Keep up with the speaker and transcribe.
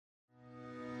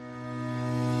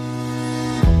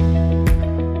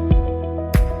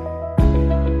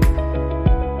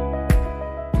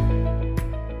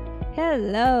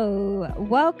Hello,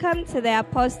 welcome to the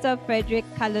Apostle Frederick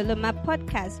Kaluluma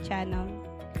podcast channel.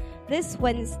 This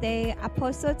Wednesday,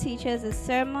 Apostle teaches a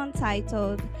sermon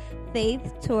titled Faith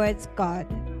Towards God.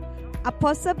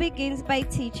 Apostle begins by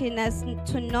teaching us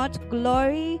to not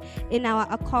glory in our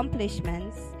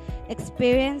accomplishments,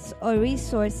 experience, or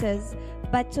resources,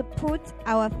 but to put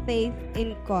our faith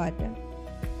in God.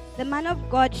 The man of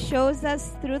God shows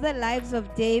us through the lives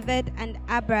of David and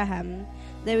Abraham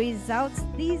the results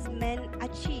these men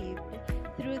achieved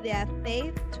through their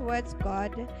faith towards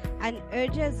God and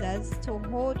urges us to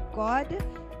hold God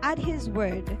at His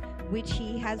word, which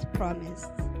He has promised.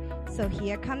 So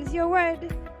here comes your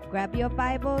word. Grab your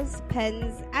Bibles,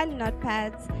 pens, and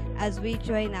notepads as we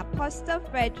join Apostle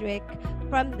Frederick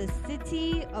from the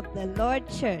City of the Lord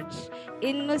Church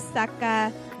in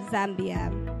Lusaka,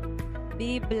 Zambia.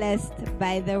 Be blessed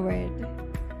by the word.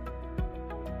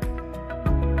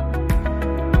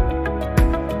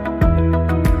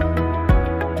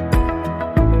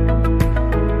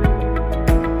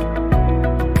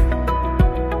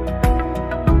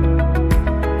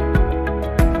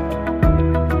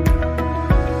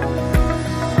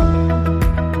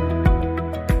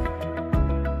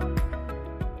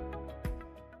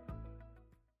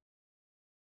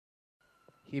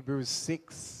 Hebrews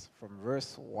 6 from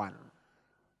verse 1.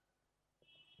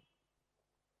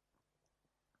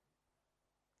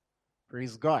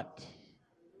 Praise God.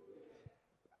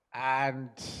 And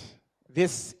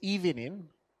this evening,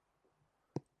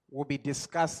 we'll be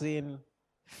discussing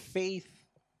faith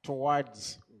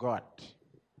towards God.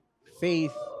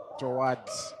 Faith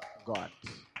towards God.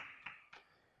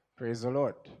 Praise the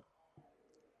Lord.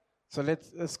 So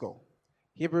let's go.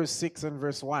 Hebrews 6 and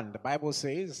verse 1. The Bible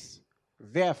says,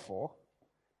 therefore,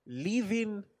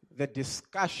 leaving the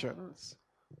discussions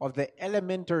of the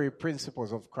elementary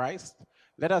principles of Christ,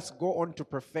 let us go on to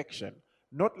perfection,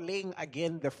 not laying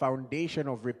again the foundation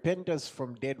of repentance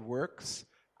from dead works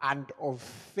and of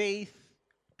faith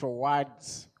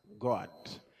towards God.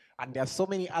 And there are so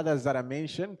many others that are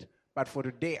mentioned, but for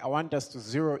today, I want us to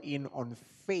zero in on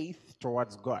faith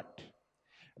towards God.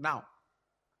 Now,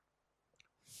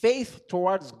 faith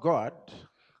towards God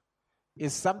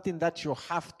is something that you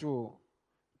have to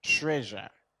treasure.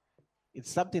 It's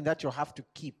something that you have to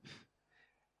keep.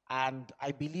 And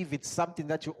I believe it's something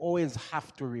that you always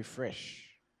have to refresh.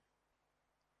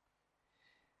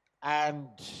 And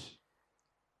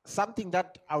something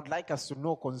that I would like us to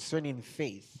know concerning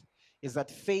faith is that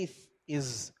faith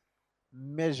is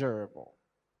measurable.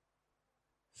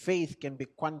 Faith can be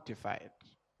quantified.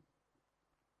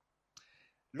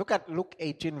 Look at Luke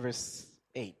 18 verse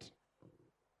 8.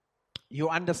 You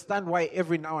understand why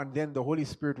every now and then the Holy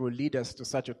Spirit will lead us to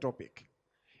such a topic.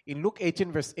 In Luke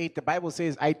 18 verse 8, the Bible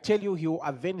says, I tell you, he will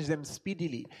avenge them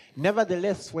speedily.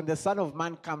 Nevertheless, when the Son of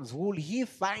Man comes, will he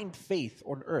find faith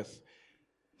on earth?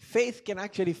 Faith can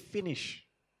actually finish.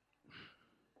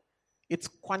 It's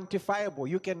quantifiable.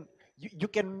 You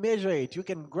can measure it. You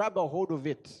can grab a hold of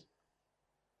it.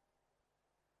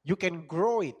 You can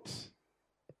grow it.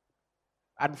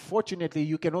 Unfortunately,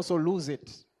 you can also lose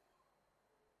it.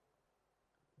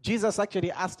 Jesus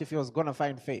actually asked if he was going to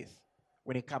find faith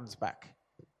when he comes back.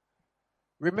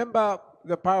 Remember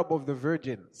the parable of the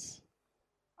virgins.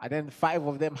 And then 5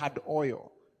 of them had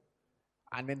oil.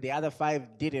 And then the other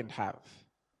 5 didn't have.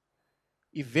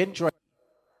 Eventually,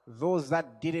 those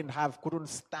that didn't have couldn't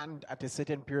stand at a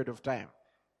certain period of time.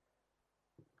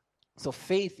 So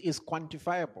faith is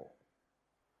quantifiable.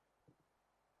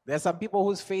 There are some people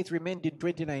whose faith remained in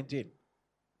 2019.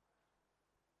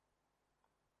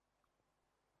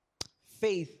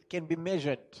 Faith can be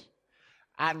measured.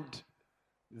 And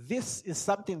this is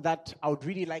something that I would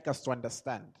really like us to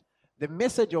understand. The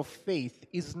message of faith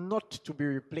is not to be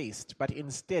replaced, but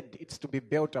instead it's to be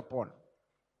built upon.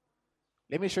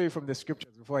 Let me show you from the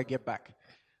scriptures before I get back.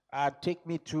 Take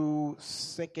me to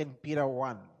 2 Peter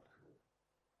 1.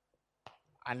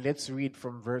 And let's read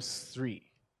from verse 3.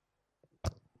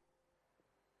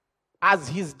 As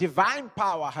his divine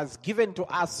power has given to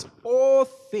us all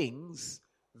things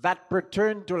that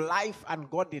pertain to life and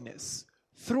godliness,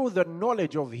 through the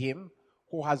knowledge of him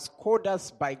who has called us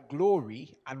by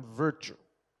glory and virtue,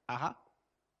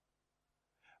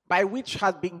 by which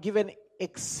has been given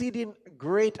exceeding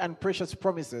great and precious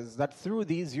promises, that through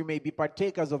these you may be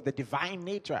partakers of the divine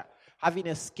nature, having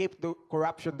escaped the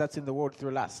corruption that's in the world through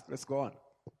lust. Let's go on.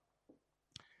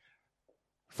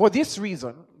 For this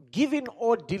reason, giving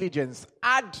all diligence,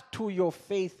 add to your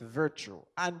faith virtue,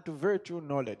 and to virtue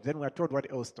knowledge. Then we are told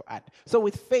what else to add. So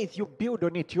with faith, you build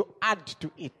on it, you add to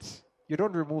it. You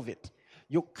don't remove it.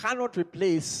 You cannot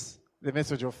replace the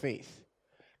message of faith.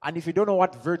 And if you don't know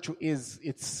what virtue is,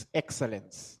 it's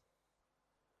excellence.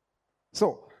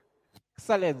 So,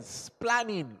 excellence,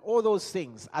 planning, all those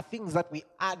things are things that we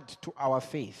add to our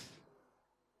faith.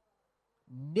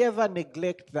 Never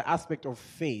neglect the aspect of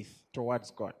faith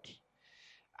towards God.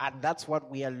 And that's what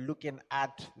we are looking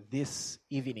at this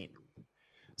evening.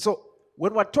 So,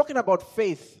 when we're talking about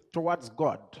faith towards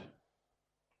God,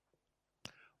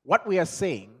 what we are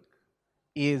saying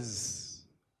is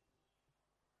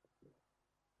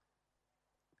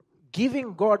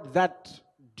giving God that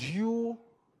due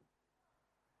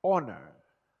honor,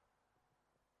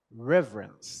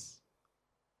 reverence,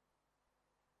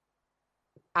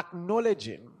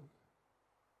 acknowledging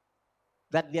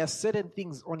that there are certain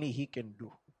things only He can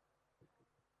do,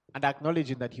 and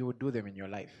acknowledging that He will do them in your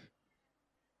life.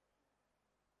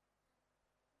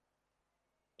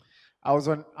 I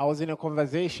was in a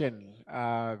conversation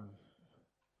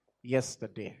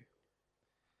yesterday,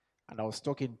 and I was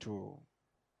talking to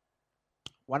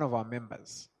one of our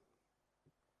members.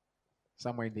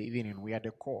 Somewhere in the evening, we had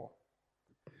a call.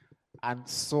 And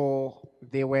so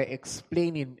they were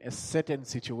explaining a certain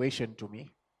situation to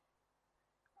me.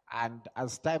 And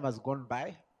as time has gone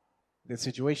by, the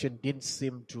situation didn't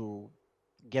seem to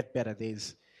get better.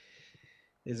 There's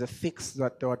a fix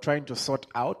that they were trying to sort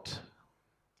out.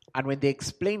 And when they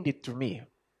explained it to me,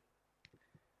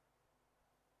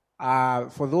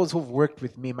 for those who've worked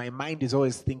with me, my mind is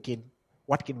always thinking,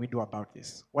 what can we do about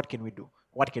this? What can we do?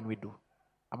 What can we do?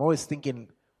 I'm always thinking,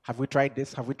 have we tried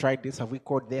this? Have we tried this? Have we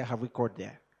called there? Have we called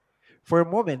there? For a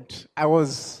moment, I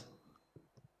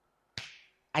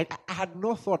had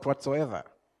no thought whatsoever.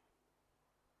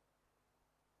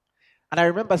 And I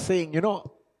remember saying,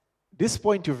 this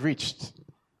point you've reached,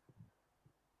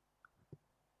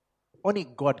 only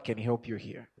God can help you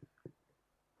here.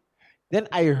 Then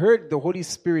I heard the Holy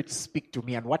Spirit speak to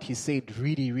me, and what He said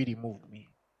really, really moved me.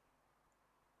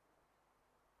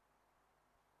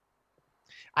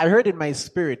 I heard in my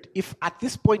spirit, if at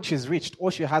this point she's reached, all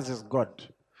she has is God,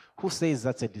 who says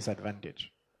that's a disadvantage?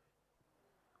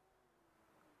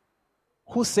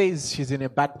 Who says she's in a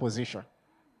bad position?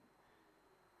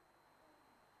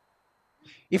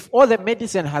 If all the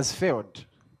medicine has failed,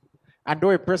 and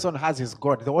all a person has is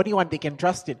God, the only one they can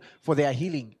trust in for their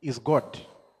healing is God.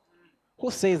 Who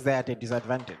says they're at a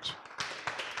disadvantage?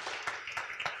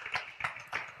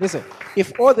 Listen,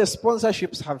 if all the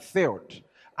sponsorships have failed,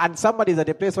 and somebody's at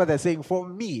a place where they're saying, for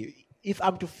me, if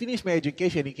I'm to finish my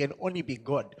education, it can only be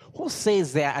God. Who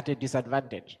says they're at a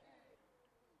disadvantage?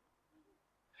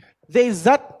 There is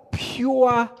that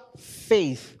pure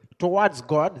faith towards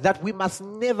God that we must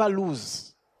never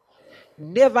lose.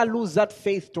 Never lose that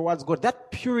faith towards God, that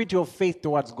purity of faith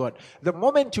towards God. The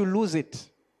moment you lose it,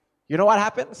 you know what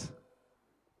happens?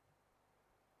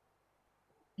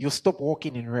 You stop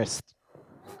walking in rest.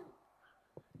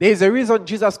 There is a reason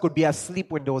Jesus could be asleep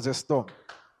when there was a storm.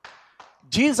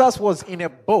 Jesus was in a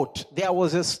boat. There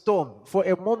was a storm. For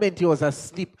a moment, he was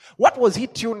asleep. What was he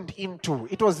tuned into?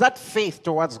 It was that faith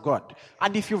towards God.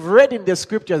 And if you've read in the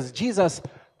scriptures, Jesus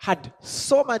had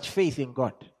so much faith in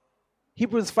God.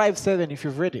 Hebrews 5:7, if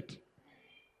you've read it.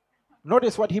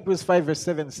 Notice what Hebrews 5 verse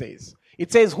 7 says.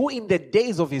 It says, who in the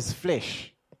days of his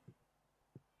flesh,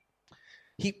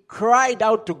 he cried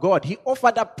out to God. He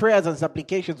offered up prayers and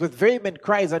supplications with vehement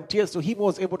cries and tears, so he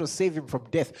was able to save him from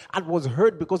death and was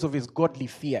heard because of his godly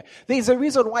fear. There is a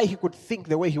reason why he could think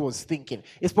the way he was thinking.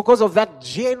 It's because of that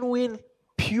genuine,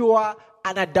 pure,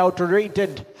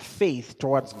 unadulterated faith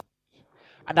towards God.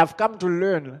 And I've come to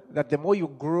learn that the more you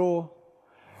grow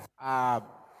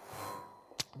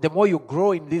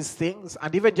in these things,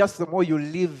 and even just the more you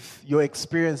live your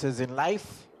experiences in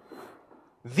life,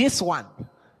 this one,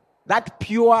 that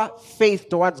pure faith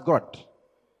towards God,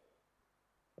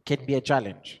 can be a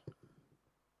challenge.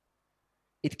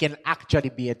 It can actually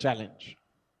be a challenge.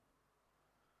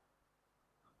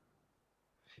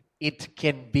 It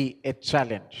can be a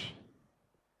challenge.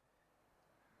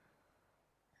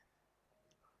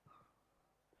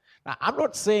 Now, I'm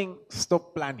not saying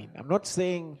stop planning. I'm not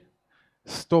saying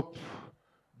stop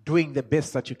doing the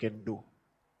best that you can do.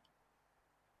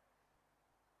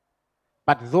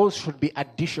 But those should be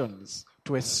additions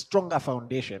to a stronger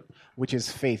foundation, which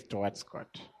is faith towards God.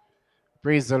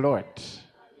 Praise the Lord.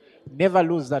 Never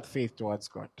lose that faith towards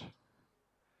God.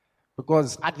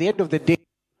 Because at the end of the day,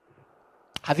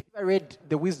 have you ever read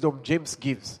the wisdom James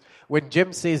gives? When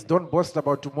James says, don't boast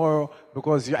about tomorrow,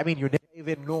 because you never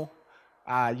even know.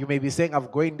 You may be saying,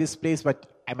 I'm going this place, but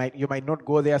you might not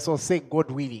go there. So say, God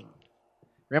willing.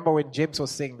 Remember when James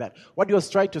was saying that? What he was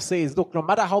trying to say is, look, no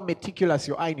matter how meticulous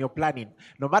you are in your planning,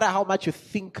 no matter how much you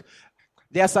think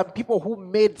There are some people who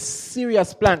made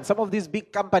serious plans. Some of these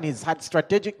big companies had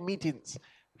strategic meetings,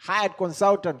 hired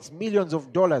consultants, millions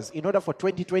of dollars in order for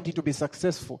 2020 to be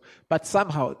successful. But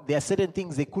somehow there are certain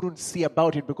things they couldn't see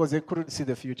about it because they couldn't see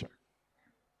the future.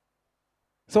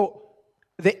 So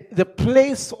the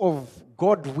place of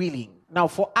God willing. Now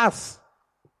for us,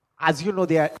 as you know,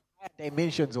 there are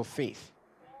dimensions of faith.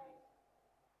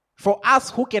 For us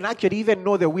who can actually even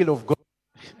know the will of God,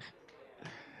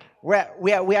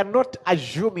 we are not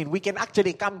assuming, we can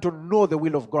actually come to know the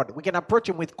will of God. We can approach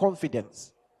Him with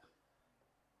confidence.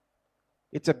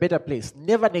 It's a better place.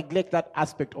 Never neglect that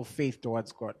aspect of faith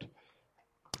towards God.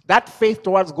 That faith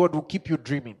towards God will keep you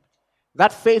dreaming.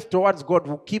 That faith towards God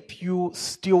will keep you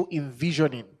still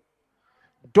envisioning.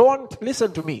 Don't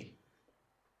listen to me.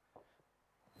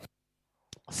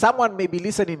 Someone may be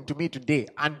listening to me today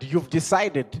and you've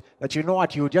decided that, you know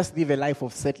what, you just live a life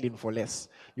of settling for less.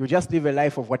 You just live a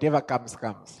life of whatever comes.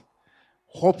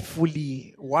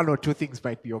 Hopefully, one or two things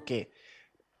might be okay.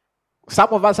 Some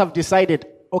of us have decided,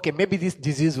 okay, maybe this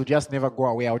disease will just never go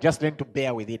away. I'll just learn to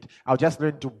bear with it. I'll just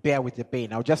learn to bear with the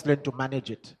pain. I'll just learn to manage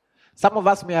it. Some of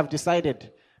us may have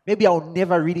decided, maybe I'll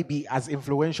never really be as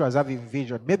influential as I've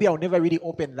envisioned. Maybe I'll never really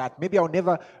open that. Maybe I'll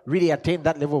never really attain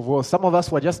that level of wealth. Some of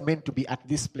us were just meant to be at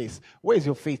this place. Where is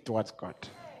your faith towards God?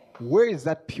 Where is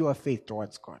that pure faith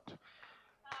towards God?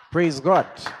 Praise God.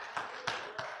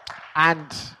 And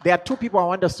there are two people I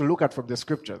want us to look at from the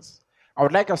scriptures. I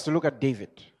would like us to look at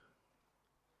David.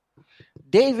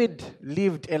 David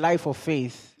lived a life of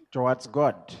faith towards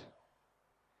God.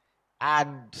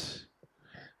 And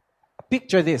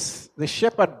picture this, the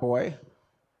shepherd boy,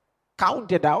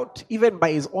 counted out even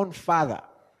by his own father.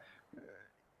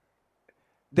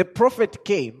 The prophet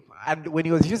came, and when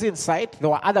he was using sight, there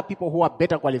were other people who were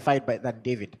better qualified than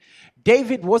David.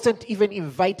 David wasn't even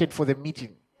invited for the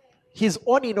meeting. His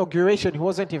own inauguration, he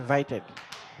wasn't invited.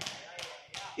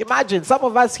 Imagine, some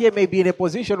of us here may be in a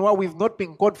position where we've not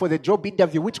been called for the job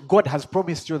interview, which God has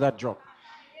promised you that job.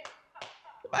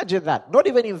 Imagine that. Not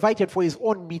even invited for his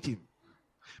own meeting.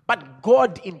 But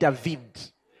God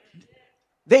intervened.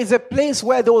 There is a place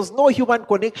where there was no human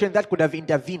connection that could have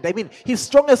intervened. I mean, his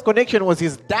strongest connection was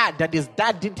his dad, and his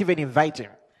dad didn't even invite him.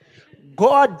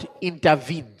 God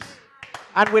intervened.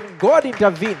 And when God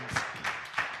intervened,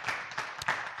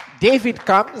 David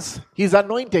comes, he's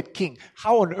anointed king.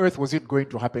 How on earth was it going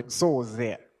to happen? Saul was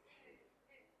there.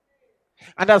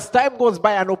 And as time goes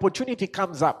by, an opportunity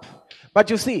comes up. But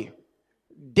you see,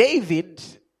 David,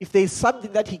 if there is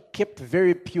something that he kept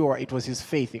very pure, it was his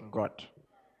faith in God.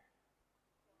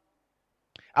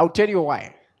 I'll tell you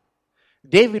why.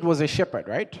 David was a shepherd,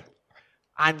 right?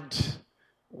 And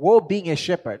while being a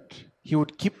shepherd, he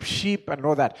would keep sheep and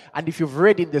all that. And if you've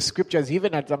read in the scriptures,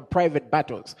 even at some private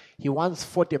battles, he once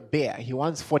fought a bear. He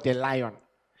once fought a lion.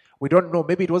 We don't know.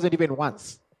 Maybe it wasn't even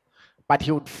once. But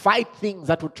he would fight things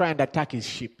that would try and attack his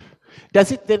sheep.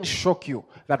 Does it then shock you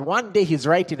that one day he's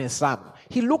writing a psalm?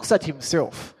 He looks at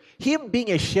himself. Him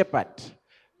being a shepherd.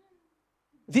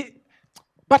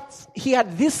 But he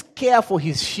had this care for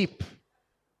his sheep,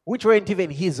 which weren't even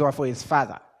his or for his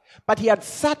father. But he had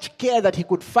such care that he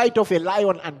could fight off a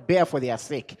lion and bear for their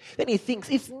sake. Then he thinks,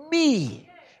 if me,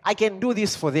 I can do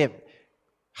this for them,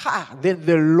 then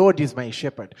the Lord is my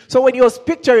shepherd. So when he was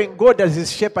picturing God as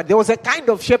his shepherd, there was a kind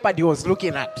of shepherd he was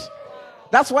looking at.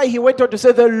 That's why he went on to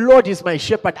say, the Lord is my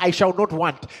shepherd, I shall not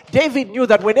want. David knew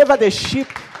that whenever the sheep...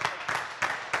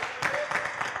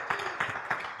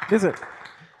 Listen.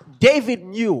 David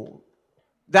knew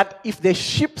that if the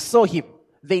sheep saw him,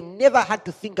 they never had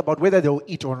to think about whether they will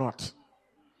eat or not.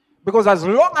 Because as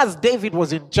long as David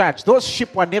was in charge, those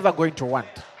sheep were never going to want.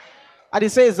 And he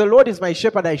says, the Lord is my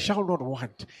shepherd, I shall not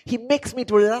want. He makes me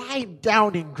to lie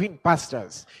down in green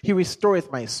pastures. He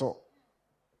restoreth my soul.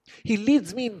 He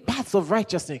leads me in paths of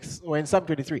righteousness, or in Psalm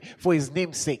 23, for his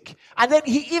name's sake. And then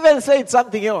he even said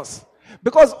something else.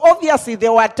 Because obviously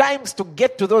there were times to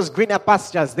get to those greener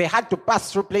pastures, they had to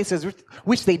pass through places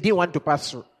which they didn't want to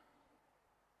pass through.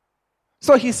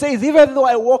 So he says, even though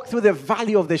I walk through the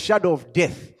valley of the shadow of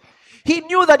death, he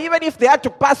knew that even if they had to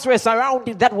pass through a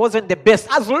surrounding that wasn't the best,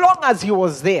 as long as he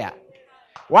was there.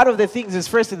 One of the things is,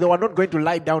 firstly, they were not going to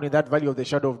lie down in that valley of the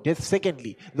shadow of death.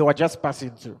 Secondly, they were just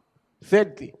passing through.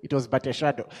 Thirdly, it was but a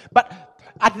shadow. But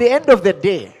at the end of the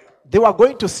day, they were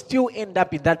going to still end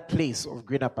up in that place of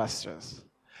greener pastures.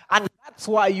 And that's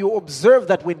why you observe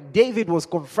that when David was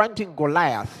confronting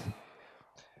Goliath,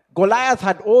 Goliath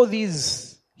had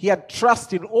he had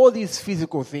trust in all these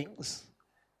physical things.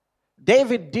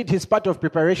 David did his part of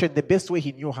preparation the best way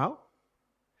he knew how.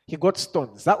 He got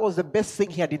stones. That was the best thing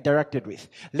he had interacted with.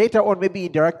 Later on, maybe he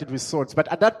interacted with swords.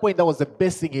 But at that point, that was the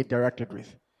best thing he interacted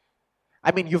with.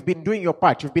 I mean, you've been doing your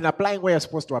part. You've been applying where you're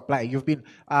supposed to apply. You've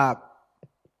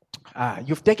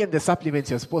taken the supplements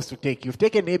you're supposed to take. You've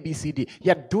taken A, B, C, D.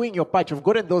 You're doing your part. You've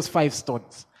gotten those 5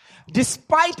 stones.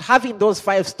 Despite having those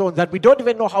 5 stones, that we don't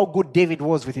even know how good David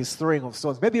was with his throwing of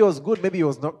stones. Maybe he was good, maybe he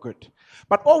was not good.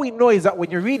 But all we know is that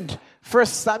when you read 1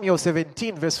 Samuel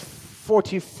 17, verse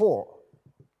 44,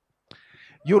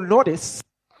 you'll notice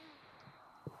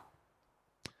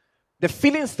the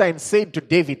Philistines said to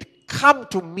David, "Come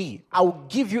to me. I will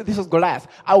give you," this is Goliath,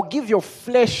 "I will give your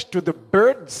flesh to the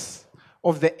birds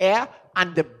of the air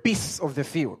and the beasts of the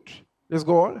field." Let's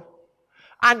go on.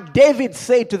 And David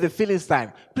said to the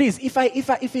Philistine, "Please,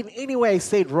 if in any way I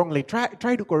said wrongly, try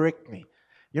to correct me."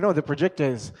 You know, the projector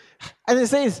is. And it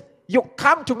says, "You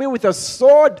come to me with a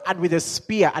sword and with a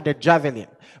spear and a javelin.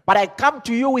 But I come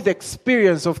to you with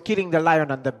experience of killing the lion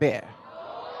and the bear."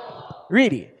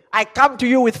 Really? "I come to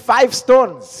you with 5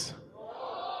 stones."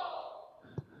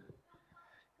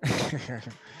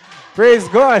 Praise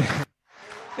God.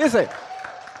 Listen.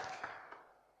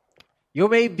 You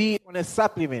may be on a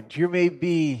supplement. You may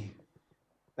be,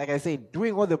 like I say,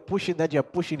 doing all the pushing that you're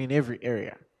pushing in every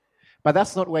area. But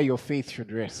that's not where your faith should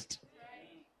rest.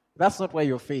 That's not where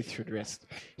your faith should rest.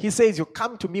 He says, "You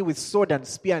come to me with sword and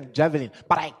spear and javelin,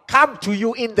 but I come to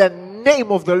you in the name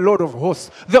of the Lord of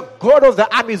hosts, the God of the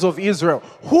armies of Israel,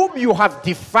 whom you have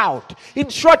defiled." In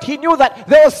short, he knew that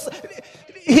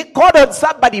he called on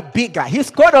somebody bigger. He's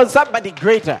called on somebody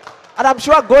greater. And I'm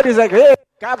sure God is like, "Hey,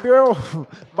 Gabriel,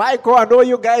 Michael, I know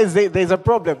you guys, there's a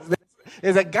problem.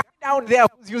 There's a guy down there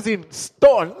who's using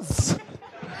stones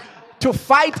to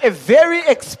fight a very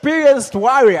experienced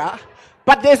warrior,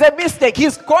 but there's a mistake.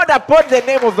 He's called upon the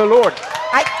name of the Lord."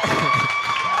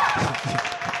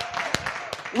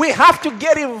 We have to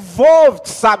get involved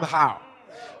somehow.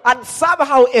 And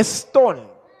somehow a stone.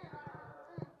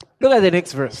 Look at the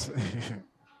next verse.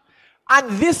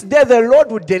 "And this day the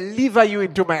Lord will deliver you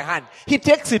into my hand." He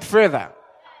takes it further.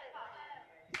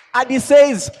 And he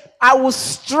says, "I will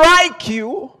strike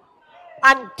you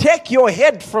and take your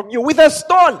head from you with a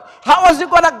stone." How was he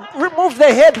going to remove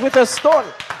the head with a stone?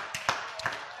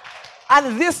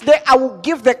 "And this day I will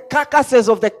give the carcasses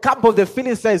of the camp of the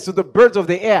Philistines to the birds of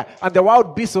the air and the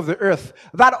wild beasts of the earth,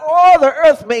 that all the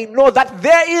earth may know that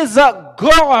there is a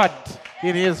God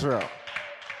in Israel."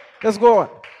 Let's go on.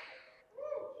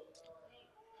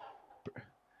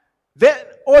 "Then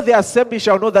all the assembly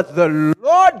shall know that the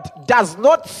Lord does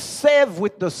not save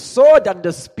with the sword and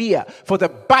the spear, for the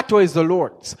battle is the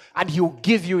Lord's, and he will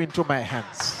give you into my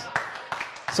hands."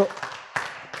 So,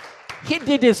 he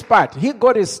did his part. He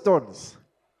got his stones.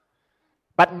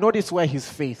 But notice where his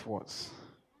faith was.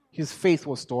 His faith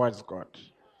was towards God.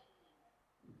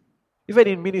 Even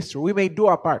in ministry, we may do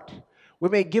our part. We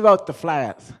may give out the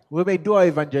flyers. We may do our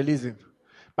evangelism.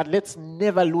 But let's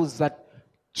never lose that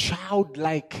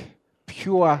childlike,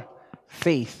 pure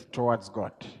faith towards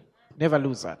God. Never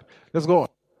lose that. Let's go on.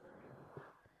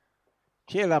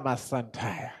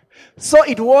 So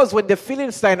it was when the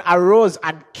Philistine arose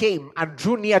and came and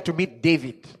drew near to meet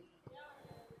David.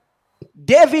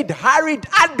 David hurried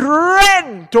and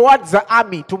ran towards the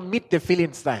army to meet the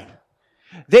Philistine.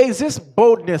 There is this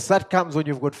boldness that comes when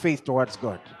you've got faith towards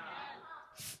God.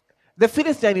 The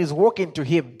Philistine is walking to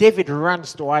him. David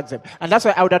runs towards him. And that's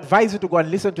why I would advise you to go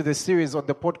and listen to the series on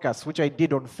the podcast, which I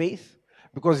did on faith,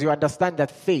 because you understand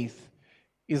that faith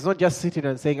is not just sitting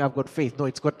and saying, "I've got faith." No,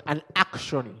 it's got an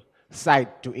action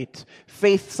side to it.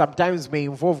 Faith sometimes may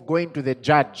involve going to the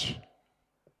judge.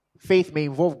 Faith may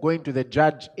involve going to the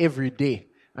judge every day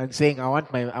and saying, I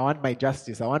want my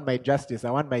justice, I want my justice,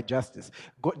 I want my justice.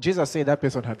 Jesus said that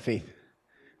person had faith.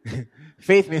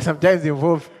 Faith may sometimes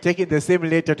involve taking the same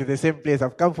letter to the same place.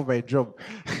 "I've come for my job.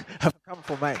 I've come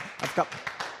for mine.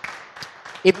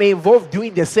 It may involve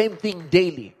doing the same thing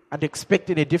daily and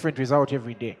expecting a different result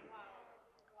every day.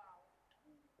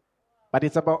 But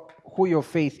it's about who your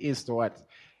faith is towards.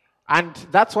 And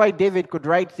that's why David could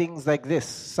write things like this.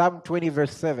 Psalm 20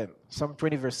 verse 7. Psalm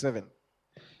 20 verse 7.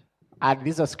 And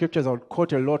these are scriptures I would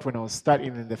quote a lot when I was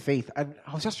studying in the faith. And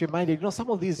I was just reminded,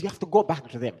 some of these, you have to go back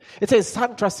to them. It says,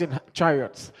 "Some trust in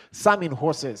chariots, some in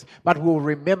horses, but will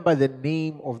remember the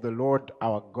name of the Lord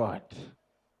our God."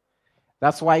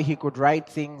 That's why he could write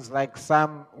things like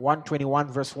Psalm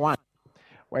 121 verse 1,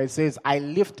 where it says, "I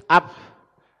lift up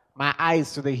my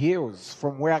eyes to the hills.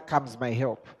 From where comes my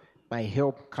help? My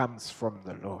help comes from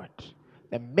the Lord,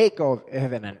 the maker of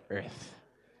heaven and earth."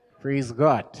 Praise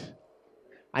God.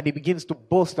 And he begins to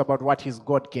boast about what his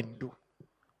God can do.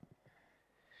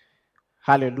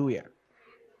 Hallelujah.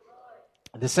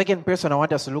 The second person I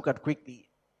want us to look at quickly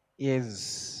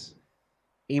is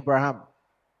Abraham.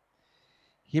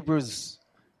 Hebrews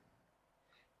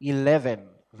 11,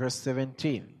 verse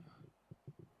 17.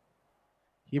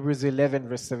 Hebrews 11,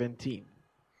 verse 17.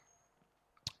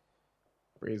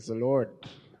 Praise the Lord.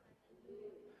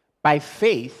 By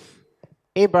faith,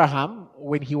 Abraham,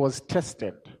 when he was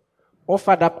tested,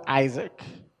 offered up Isaac,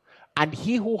 and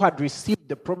he who had received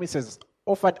the promises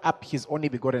offered up his only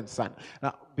begotten son.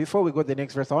 Now, before we go to the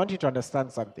next verse, I want you to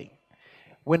understand something.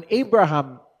 When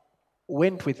Abraham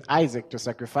went with Isaac to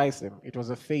sacrifice him, it was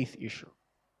a faith issue.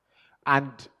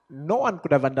 And no one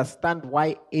could have understood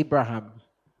why Abraham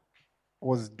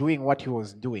was doing what he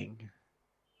was doing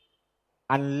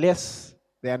unless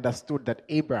they understood that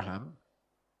Abraham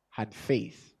had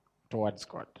faith towards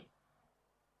God.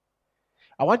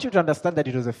 I want you to understand that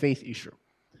it was a faith issue.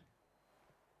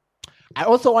 I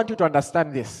also want you to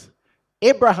understand this.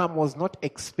 Abraham was not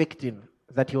expecting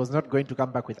that he was not going to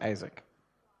come back with Isaac.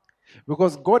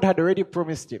 Because God had already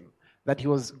promised him that he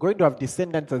was going to have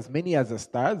descendants as many as the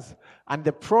stars. And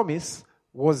the promise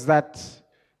was that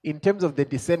in terms of the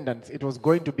descendants, it was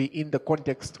going to be in the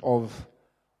context of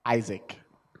Isaac.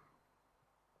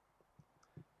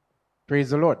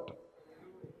 Praise the Lord.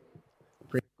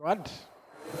 Praise God.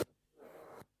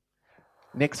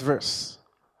 Next verse.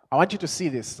 I want you to see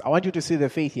this. I want you to see the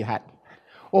faith he had.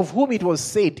 Of whom it was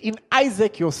said, in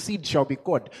Isaac your seed shall be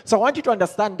called. So I want you to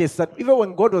understand this, that even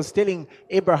when God was telling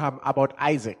Abraham about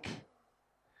Isaac,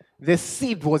 the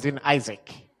seed was in Isaac.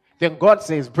 Then God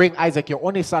says, bring Isaac, your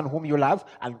only son whom you love,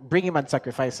 and bring him and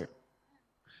sacrifice him.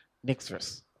 Next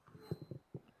verse.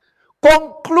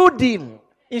 Concluding.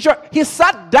 In short, he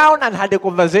sat down and had a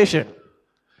conversation.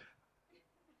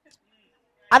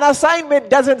 An assignment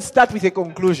doesn't start with a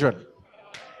conclusion.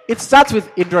 It starts with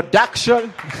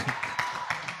introduction.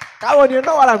 Come on, you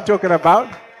know what I'm talking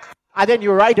about. And then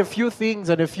you write a few things.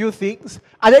 And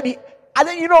then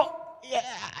you know,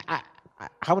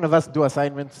 how many of us do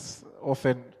assignments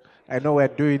often? I know we're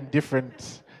doing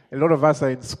different. A lot of us are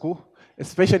in school,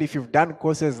 especially if you've done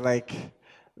courses like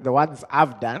the ones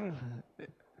I've done.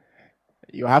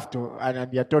 You have to,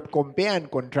 and you're taught compare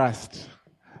and contrast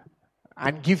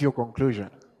and give your conclusion.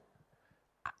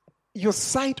 You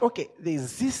cite, okay,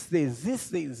 there's this.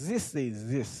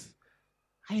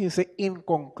 And you say, in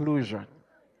conclusion.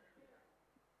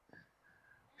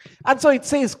 And so it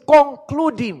says,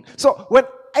 concluding. So when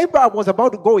Abraham was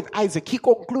about to go with Isaac, he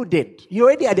concluded. He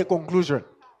already had a conclusion.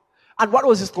 And what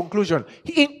was his conclusion?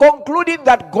 In concluding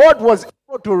that God was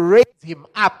able to raise him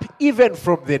up even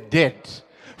from the dead,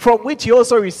 from which he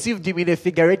also received him in a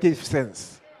figurative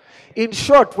sense. In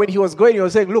short, when he was going, he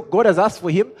was saying, look, God has asked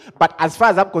for him, but as far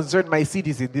as I'm concerned, my seed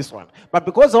is in this one. But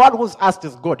because the one who's asked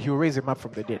is God, he will raise him up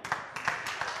from the dead.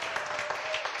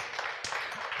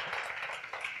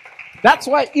 That's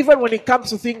why even when it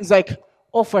comes to things like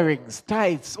offerings,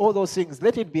 tithes, all those things,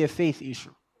 let it be a faith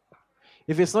issue.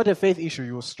 If it's not a faith issue,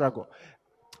 you will struggle.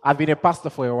 I've been a pastor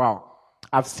for a while.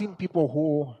 I've seen people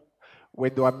who,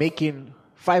 when they were making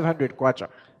 500 kwacha,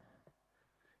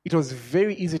 it was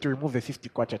very easy to remove a 50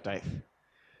 kwacha tithe.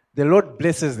 The Lord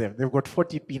blesses them. They've got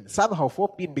 40 pin. Somehow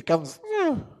 4 pin becomes...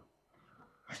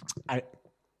 I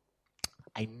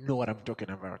know what I'm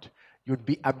talking about. You'd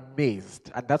be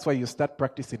amazed. And that's why you start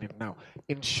practicing it now.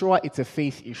 Ensure it's a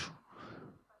faith issue.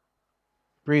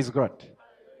 Praise God.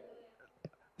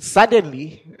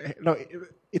 Suddenly, no,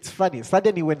 it's funny.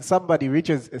 Suddenly when somebody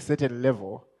reaches a certain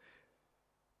level,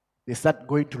 they start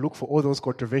going to look for all those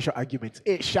controversial arguments.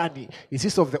 Hey, Shani, is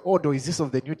this of the Old or is this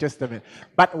of the New Testament?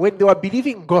 But when they were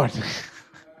believing God,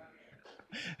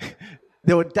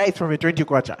 they would tithe from a 20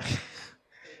 kwacha.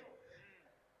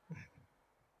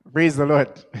 Praise the Lord.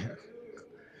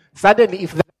 Suddenly,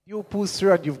 if that you pulls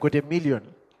through and you've got $1 million,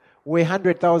 will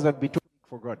 100,000 be too big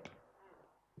for God?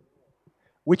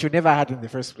 Which you never had in the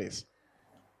first place.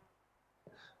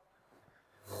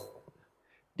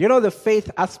 Do you know the faith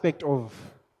aspect of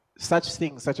such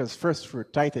things such as first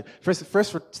fruit, tithing? First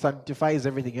fruit sanctifies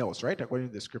everything else, right? According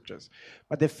to the scriptures.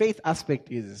 But the faith aspect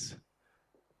is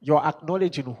you're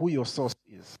acknowledging who your source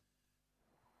is.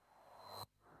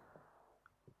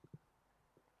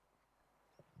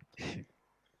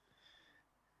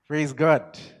 Praise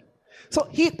God. So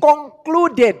he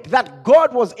concluded that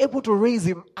God was able to raise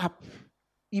him up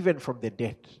even from the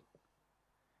dead,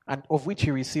 and of which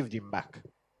he received him back.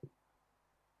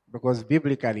 Because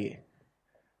biblically,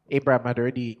 Abraham had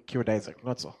already killed Isaac,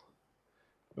 not so.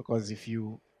 Because if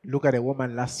you look at a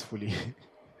woman lustfully,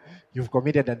 you've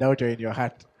committed adultery in your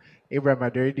heart. Abraham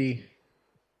had already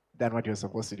done what he was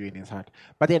supposed to do in his heart.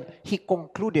 But then he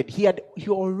concluded, he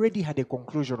already had a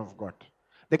conclusion of God.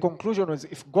 The conclusion was,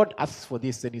 if God asks for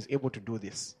this, then he's able to do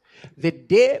this. The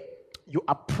day you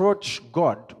approach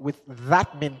God with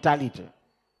that mentality,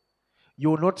 you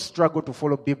will not struggle to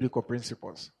follow biblical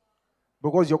principles.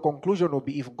 Because your conclusion will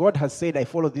be, if God has said I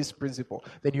follow this principle,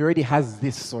 then he already has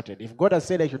this sorted. If God has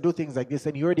said I should do things like this,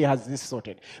 then he already has this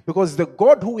sorted. Because the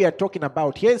God who we are talking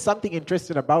about, here is something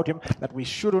interesting about him that we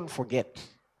shouldn't forget.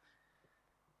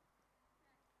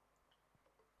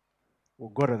 We'll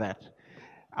go to that.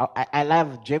 I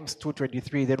love James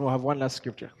 2:23. Then we'll have one last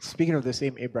scripture. Speaking of the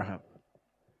same Abraham.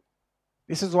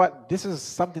 This is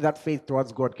something that faith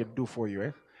towards God can do for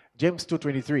you. James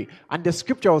 2:23. And the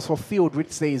scripture was fulfilled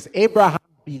which says, Abraham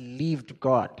believed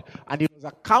God, and it was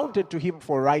accounted to him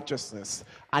for righteousness,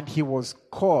 and he was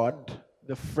called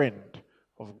the friend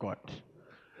of God.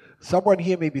 Someone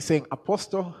here may be saying,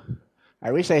 Apostle,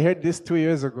 I wish I heard this 2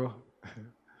 years ago.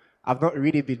 I've not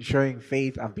really been showing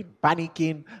faith. I've been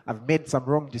panicking. I've made some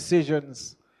wrong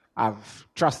decisions. I've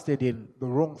trusted in the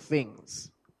wrong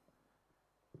things.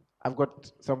 I've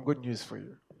got some good news for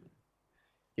you.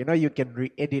 You know, you can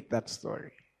re-edit that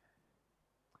story.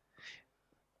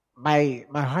 My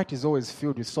heart is always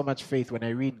filled with so much faith when I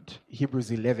read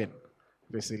Hebrews 11,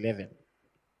 verse 11.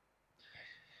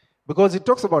 Because it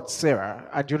talks about Sarah.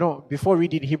 And you know, before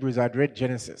reading Hebrews, I'd read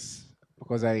Genesis.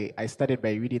 Because I started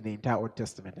by reading the entire Old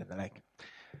Testament and the like.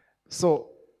 So,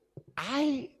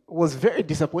 I was very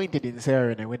disappointed in Sarah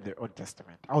when I went to the Old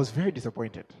Testament. I was very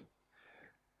disappointed.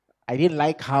 I didn't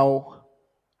like how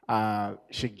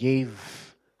she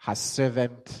gave her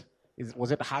servant, was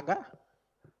it Hagar,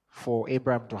 for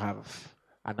Abraham to have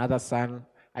another son.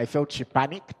 I felt she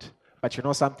panicked. But you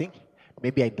know something?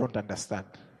 Maybe I don't understand.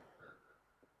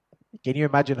 Can you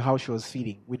imagine how she was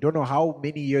feeling? We don't know how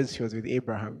many years she was with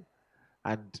Abraham.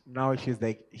 And now she's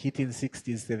like hitting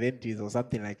 60s, 70s or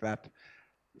something like that.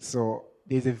 So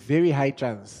there's a very high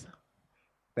chance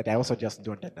that I also just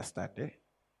don't understand.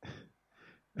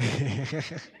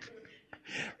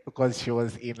 Because she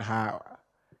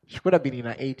could have been in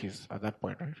her 80s at that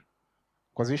point, right?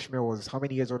 Because Ishmael was how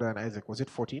many years older than Isaac? Was it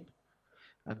 14?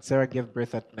 And Sarah gave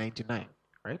birth at 99,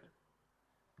 right?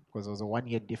 Because there was a 1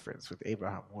 year difference with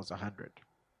Abraham, who was 100.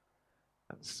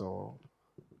 And so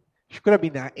she could have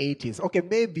been in her 80s. Okay,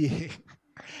 maybe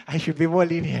I should be more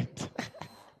lenient.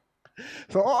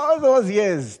 So all those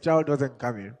years, child wasn't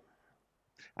coming.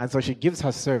 And so she gives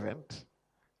her servant,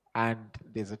 and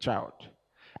there's a child.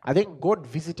 I think God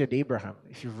visited Abraham.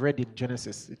 If you've read in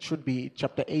Genesis, it should be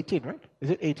chapter 18, right?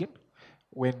 Is it 18?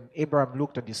 When Abraham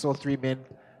looked and he saw 3 men,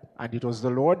 and it was the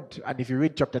Lord. And if you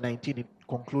read chapter 19, it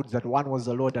concludes that one was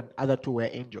the Lord and other 2 were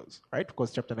angels, right?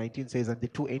 Because chapter 19 says, and the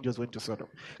 2 angels went to Sodom.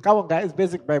 Come on, guys,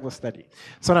 basic Bible study.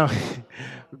 So now,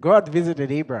 God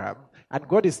visited Abraham, and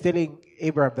God is telling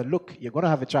Abraham that, look, you're going to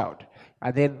have a child.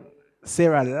 And then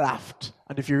Sarah laughed.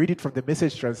 And if you read it from the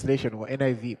Message translation or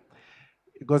NIV,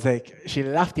 it goes like, she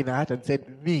laughed in her heart and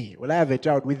said, me, will I have a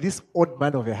child with this old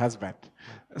man of a husband?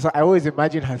 So I always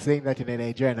imagine her saying that in a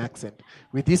Nigerian accent,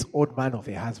 with this old man of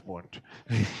a husband.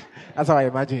 That's how I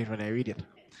imagine it when I read it.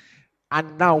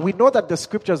 And now we know that the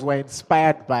scriptures were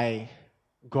inspired by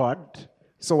God.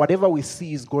 So whatever we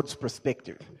see is God's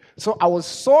perspective. So I was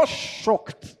so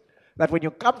shocked that when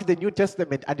you come to the New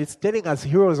Testament and it's telling us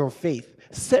heroes of faith,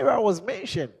 Sarah was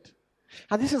mentioned.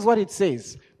 And this is what it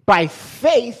says. By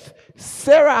faith,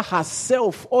 Sarah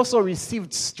herself also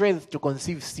received strength to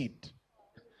conceive seed.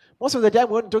 Most of the time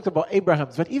we only talk about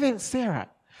Abraham's, but even Sarah.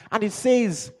 And it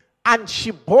says, and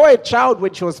she bore a child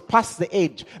when she was past the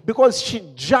age, because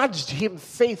she judged him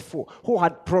faithful who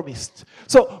had promised.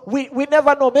 So we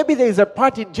never know. Maybe there is a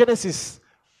part in Genesis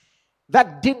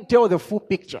that didn't tell the full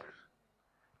picture.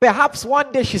 Perhaps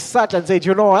one day she sat and said,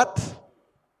 you know what?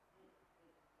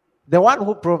 The one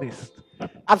who promised.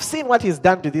 I've seen what he's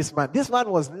done to this man. This man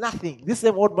was nothing. This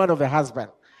same old man of a husband.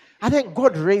 And then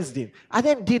God raised him. And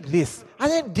then did this.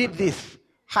 And then did this.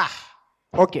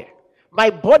 Okay. My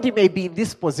body may be in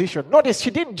this position. Notice she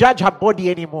didn't judge her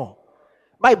body anymore.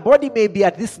 My body may be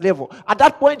at this level. At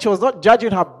that point, she was not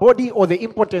judging her body or the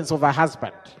impotence of her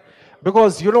husband.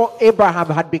 Because, you know, Abraham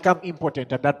had become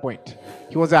impotent at that point.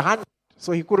 He was a hand,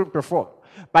 so he couldn't perform.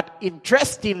 But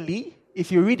interestingly, if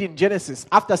you read in Genesis,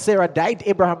 after Sarah died,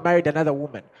 Abraham married another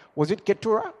woman. Was it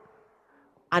Keturah?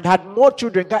 And had more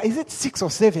children. Is it 6 or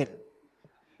 7?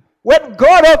 When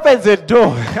God opens a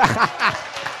door.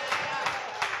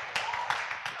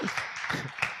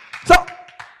 So,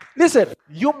 listen,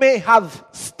 you may have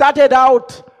started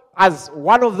out as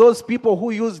one of those people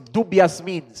who use dubious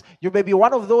means. You may be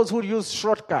one of those who use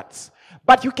shortcuts.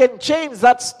 But you can change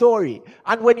that story.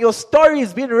 And when your story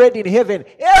is being read in heaven,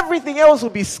 everything else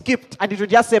will be skipped. And it will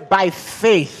just say, by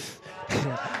faith.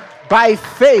 By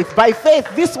faith. By faith,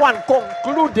 this one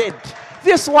concluded.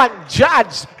 This one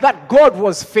judged that God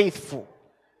was faithful.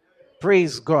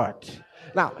 Praise God.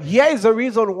 Now, here is the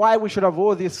reason why we should have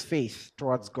all this faith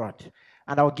towards God.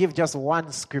 And I'll give just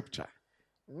one scripture.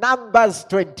 Numbers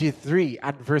 23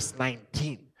 and verse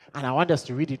 19. And I want us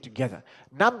to read it together.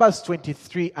 Numbers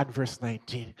 23 and verse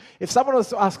 19. If someone was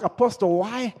to ask, Apostle,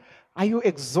 why are you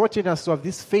exhorting us to have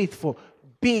this faith for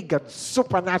big and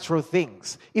supernatural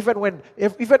things? Even when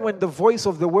the voice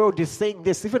of the world is saying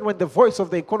this, even when the voice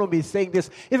of the economy is saying this,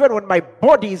 even when my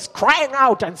body is crying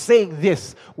out and saying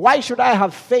this, why should I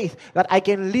have faith that I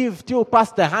can live till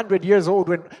past 100 years old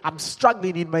when I'm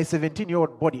struggling in my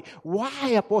 17-year-old body?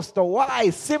 Why, Apostle?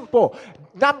 Why? Simple.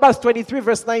 Numbers 23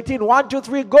 verse 19. 1, 2,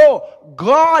 3, go.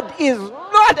 God is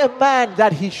not a man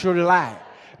that he should lie,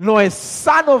 nor a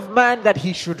son of man that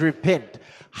he should repent.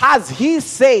 Has he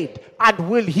said, and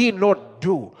will he not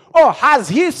do? Or has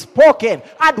he spoken,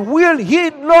 and will he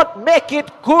not make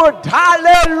it good?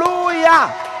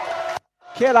 Hallelujah!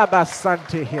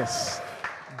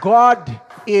 God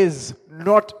is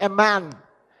not a man.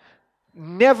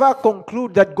 Never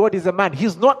conclude that God is a man.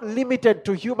 He's not limited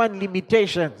to human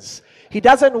limitations. He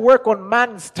doesn't work on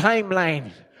man's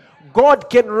timeline. God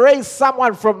can raise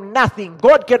someone from nothing.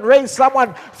 God can raise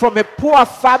someone from a poor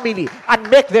family and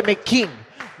make them a king.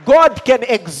 God can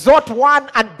exalt one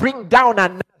and bring down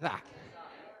another.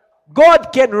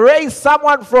 God can raise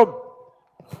someone from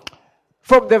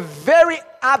the very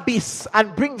abyss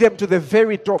and bring them to the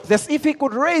very top. That's if he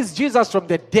could raise Jesus from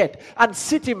the dead and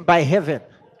sit him by heaven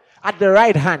at the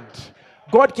right hand.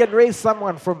 God can raise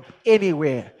someone from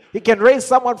anywhere. He can raise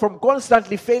someone from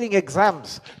constantly failing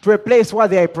exams to a place where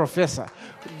they are a professor.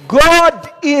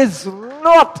 God is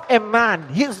not a man.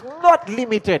 He's not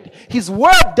limited. His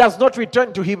word does not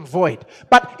return to him void,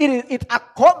 but it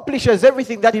accomplishes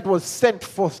everything that it was sent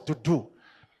forth to do.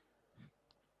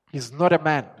 He's not a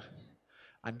man.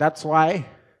 And that's why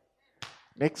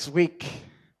next week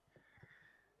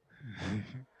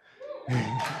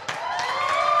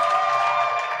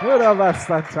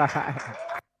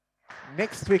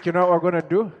next week, you know what we're going to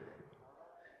do?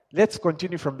 Let's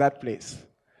continue from that place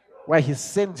where he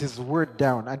sends his word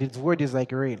down and his word is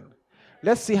like rain.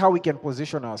 Let's see how we can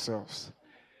position ourselves.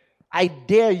 I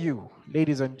dare you,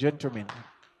 ladies and gentlemen,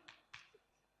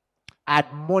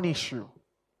 admonish you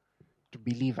to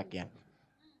believe again.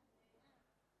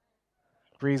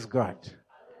 Praise God.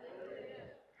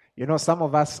 You know, some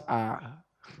of us are,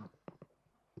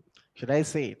 should I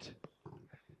say it?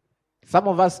 Some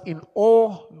of us in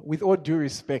awe, with all due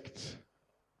respect,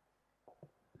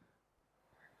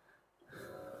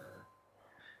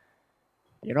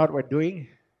 you know what we're doing?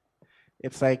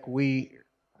 It's like we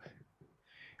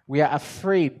are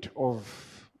afraid of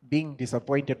being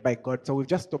disappointed by God, so we've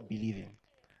just stopped believing.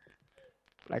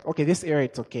 Like, okay, this area,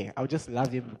 it's okay. I'll just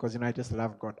love him because, I just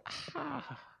love God.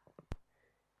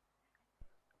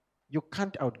 You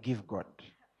can't outgive God.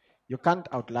 You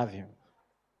can't outlove him.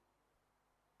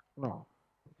 No.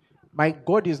 My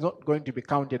God is not going to be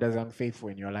counted as unfaithful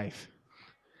in your life.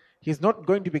 He's not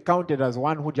going to be counted as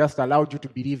one who just allowed you to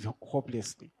believe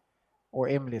hopelessly or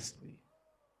aimlessly.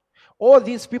 All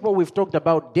these people we've talked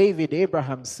about, David,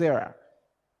 Abraham, Sarah,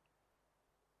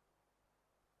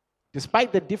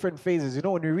 despite the different phases,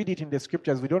 when we read it in the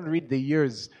scriptures, we don't read the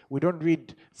years, we don't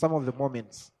read some of the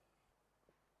moments.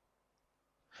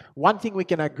 One thing we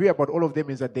can agree about all of them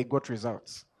is that they got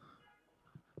results.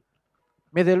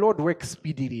 May the Lord work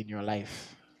speedily in your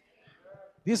life.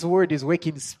 This word is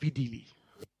working speedily.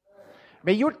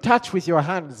 May you touch with your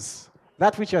hands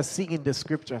that which you are seeing in the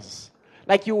scriptures.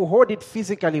 Like you hold it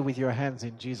physically with your hands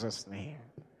in Jesus' name.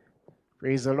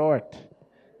 Praise the Lord.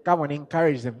 Come on,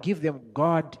 encourage them. Give them,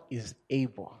 God is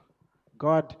able.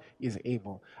 God is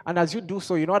able. And as you do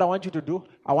so, you know what I want you to do?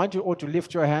 I want you all to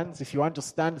lift your hands. If you want to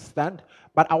stand, stand.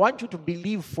 But I want you to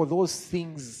believe for those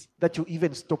things that you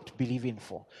even stopped believing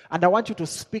for. And I want you to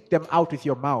speak them out with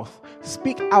your mouth.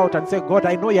 Speak out and say, God,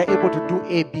 I know you're able to do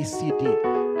A, B, C, D.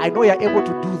 I know you're able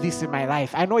to do this in my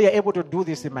life. I know you're able to do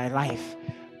this in my life.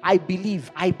 I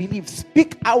believe.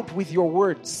 Speak out with your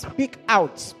words. Speak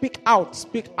out.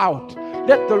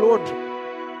 Let the Lord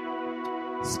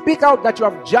speak out that you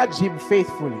have judged him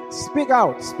faithfully. Speak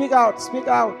out.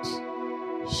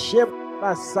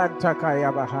 Sheba Santa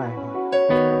Kaya Bahai.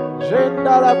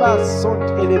 Jendalaba Sont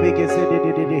Elebegese de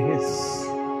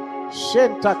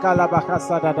Shenta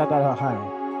Kalabakasa da Hai.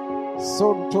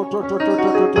 Son to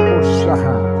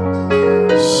shaha.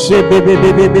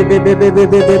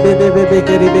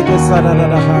 Shebebebebebebebebebebebebebebebeke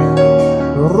sadadadahai.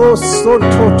 Roson to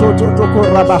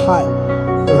korabahai.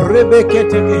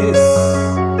 Rebeketegehis.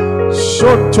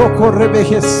 Shotoko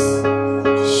rebehis.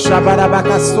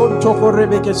 Shabarabaka son toko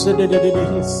rebeke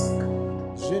sedededehis.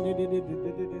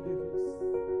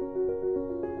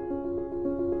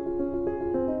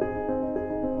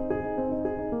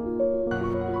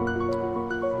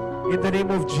 In the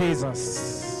name of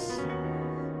Jesus.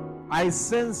 I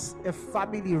sense a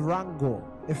family wrangle,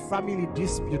 a family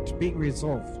dispute being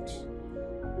resolved.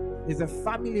 There's a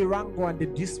family wrangle and a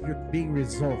dispute being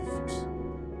resolved.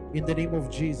 In the name of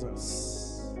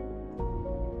Jesus.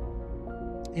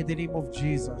 In the name of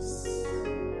Jesus.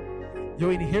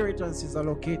 Your inheritance is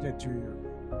allocated to you.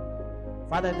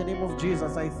 Father, in the name of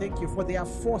Jesus, I thank you for their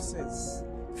forces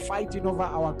fighting over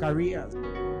our careers.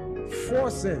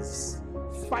 Forces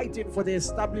fighting for the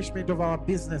establishment of our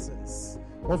businesses,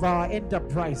 of our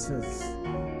enterprises.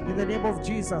 In the name of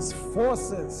Jesus,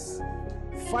 forces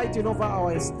fighting over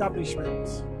our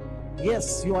establishment.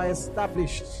 Yes, you are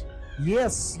established.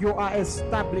 Yes, you are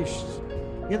established.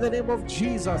 In the name of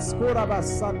Jesus,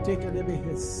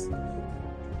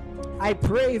 I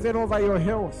pray even over your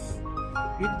health.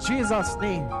 In Jesus'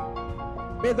 name,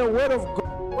 may the word of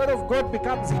God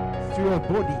becomes to your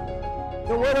body.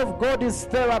 The word of God is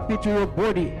therapy to your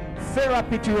body,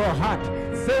 therapy to your heart,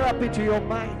 therapy to your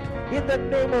mind. In the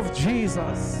name of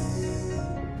Jesus.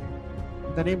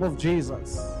 In the name of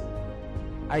Jesus.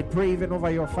 I pray even over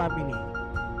your family.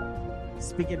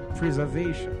 Speaking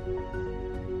preservation,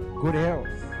 good health.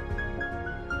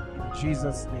 In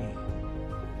Jesus' name.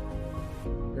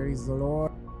 Praise the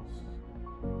Lord.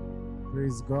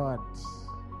 Praise God.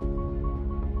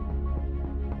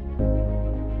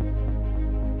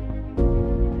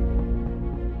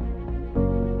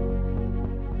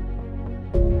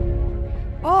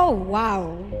 Oh,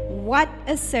 wow. What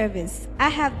a service. I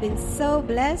have been so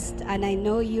blessed, and I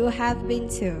know you have been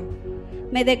too.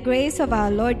 May the grace of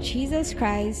our Lord Jesus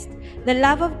Christ, the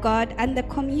love of God, and the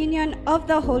communion of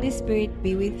the Holy Spirit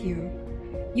be with you.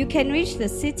 You can reach the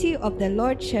City of the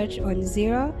Lord Church on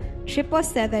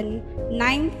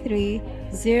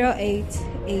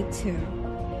 077930882.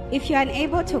 If you are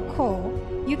unable to call,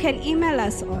 you can email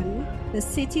us on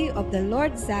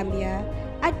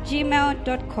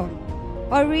thecityoftheLordZambia@gmail.com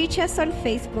or reach us on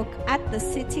Facebook at the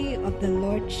City of the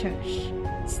Lord Church.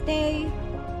 Stay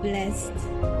blessed.